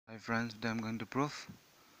Friends, today I'm going to prove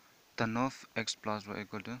tan of x plus y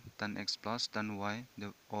equal to tan x plus tan y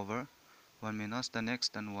over 1 minus tan x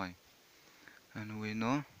tan y. And we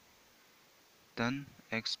know tan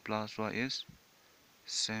x plus y is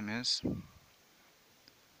same as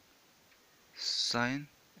sin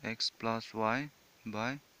x plus y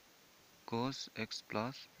by cos x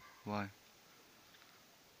plus y.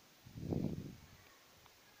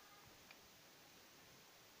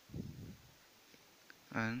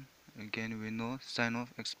 And again we know sin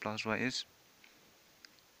of x plus y is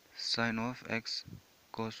sin of x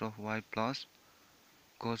cos of y plus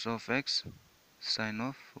cos of x sin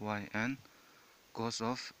of y, and cos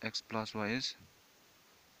of x plus y is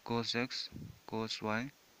cos x cos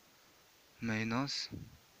y minus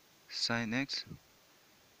sin x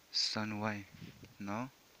sin y.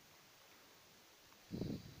 Now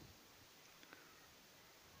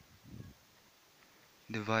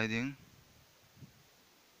dividing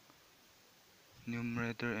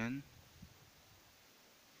numerator and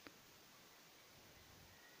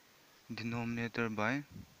denominator by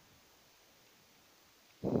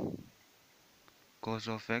cos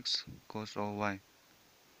of x cos of y,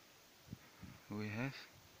 we have,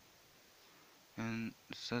 and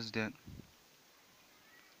such that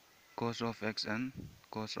cos of x and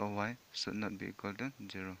cos of y should not be equal to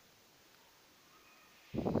 0.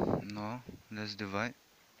 Now let's divide.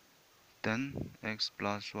 Tan x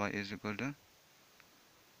plus y is equal to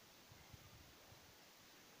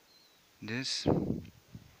this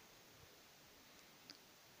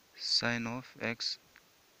sin of x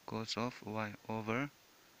cos of y over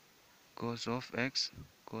cos of x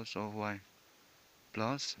cos of y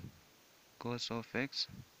plus cos of x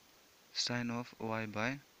sin of y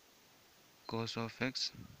by cos of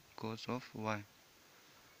x cos of y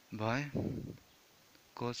by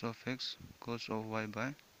cos of x cos of y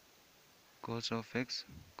by cos of x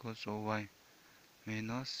cos of y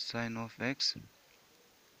minus sin of x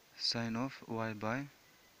sin of y by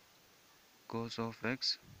cos of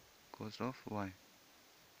x cos of y.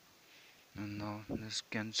 And now let's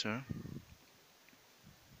cancel.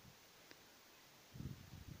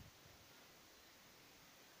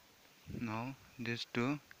 Now these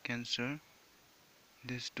two cancel,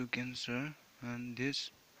 and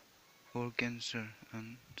this all cancel,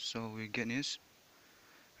 and so we get is,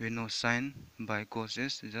 we know sin by cos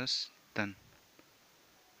is just tan,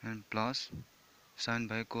 and plus sin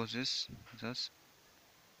by cos is just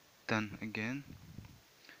tan again,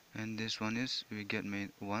 and this one is we get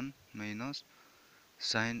 1 minus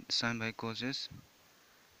sin by cos is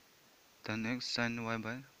tan x sin y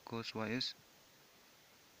by cos y is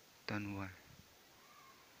tan y.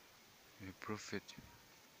 We prove it.